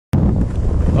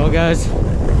Well guys,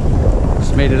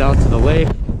 just made it out to the lake.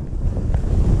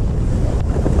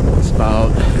 It's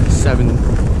about 7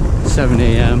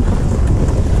 a.m.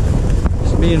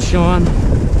 It's me and Shawn.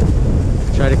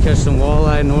 Try to catch some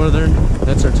walleye northern.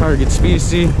 That's our target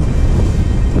species.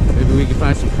 Maybe we can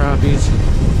find some crappies.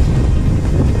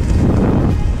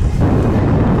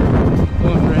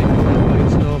 Going for anything on the lake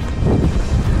still.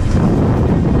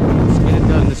 Let's get it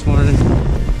done this morning.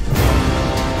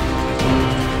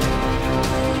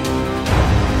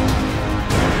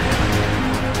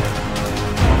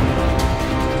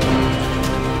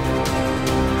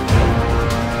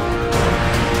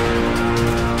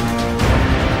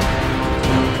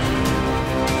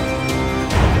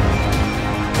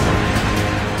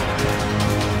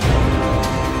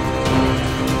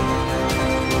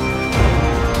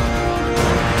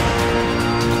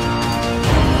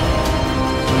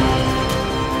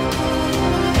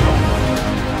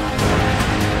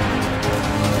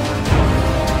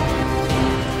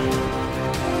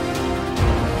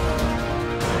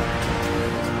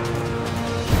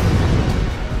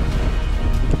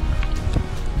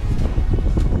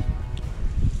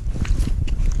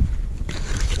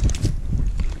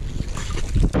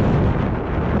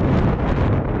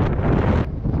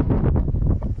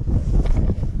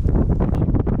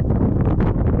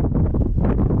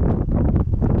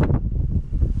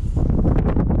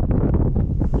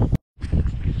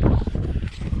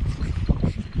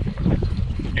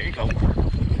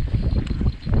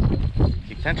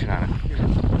 Tension on it.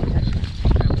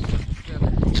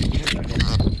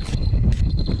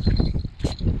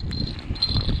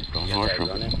 Don't north from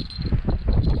it.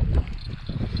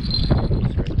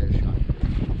 It's right there, Shawn.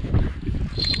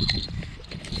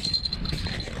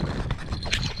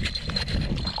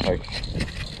 Pike.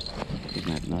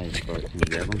 Isn't that nice, bud? Can you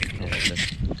grab him? Yeah, that's it.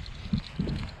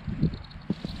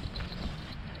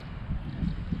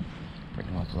 Bring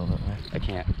him up a little bit, right? I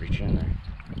can't reach in there.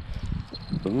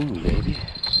 Boom, baby.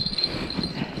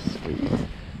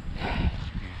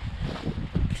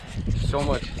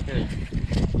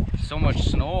 So much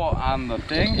snow on the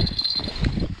thing,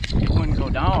 it wouldn't go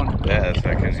down. Yeah, that's what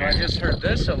I can So hear. I just heard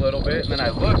this a little bit, and then I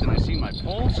looked and I see my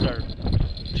pole start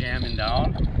jamming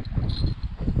down.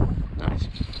 Nice.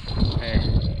 Hey,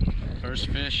 first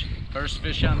fish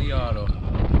on the auto.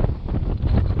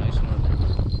 Nice one.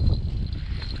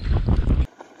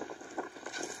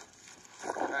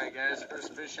 Alright guys,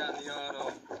 first fish on the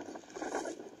auto.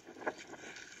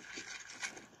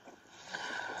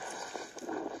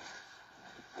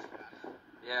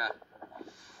 Yeah,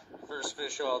 first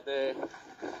fish all day.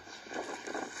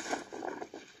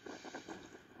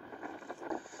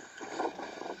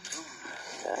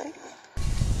 Okay.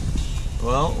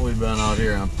 Well, we've been out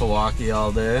here on Pewaukee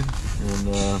all day,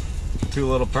 and 2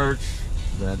 little perch,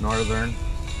 that northern,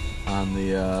 on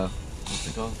the, what's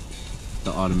it called?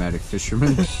 The Automatic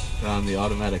Fisherman. On the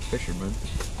Automatic Fisherman.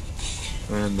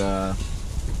 And,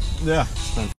 yeah,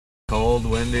 it's been cold,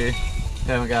 windy.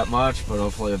 Haven't got much, but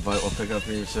hopefully a bite will pick up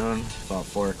here soon. About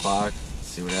 4 o'clock.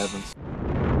 See what happens.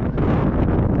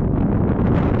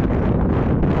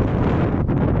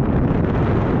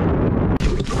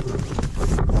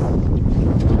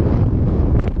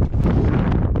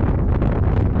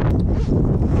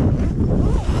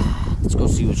 Let's go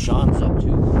see what Shawn's up to.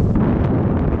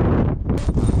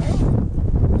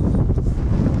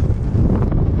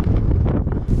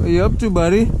 What are you up to,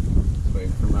 buddy?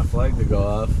 Waiting for my flag to go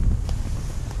off.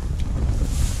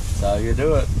 That's how you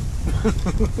do it.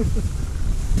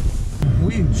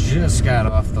 We just got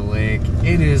off the lake.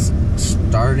 It is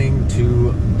starting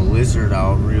to blizzard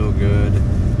out real good.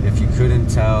 If you couldn't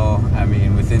tell, I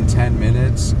mean, within 10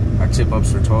 minutes, our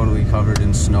tip-ups were totally covered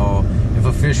in snow. If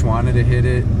a fish wanted to hit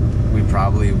it, we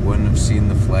probably wouldn't have seen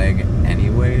the flag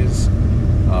anyways.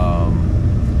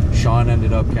 Shawn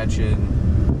ended up catching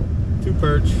 2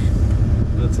 perch.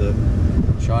 That's it.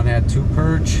 Shawn had 2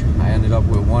 perch. I ended up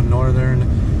with 1 northern.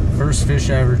 First fish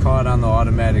I ever caught on the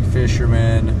Automatic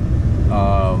Fisherman.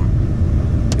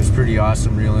 It was pretty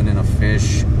awesome reeling in a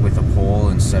fish with a pole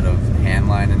instead of hand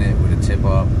lining it with a tip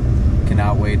up.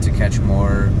 Cannot wait to catch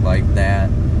more like that.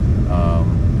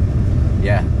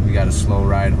 Yeah, we got a slow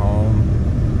ride home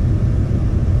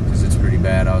because it's pretty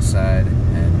bad outside.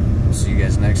 And we'll see you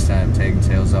guys next time, Taking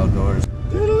Tails Outdoors.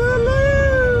 Toodaloo!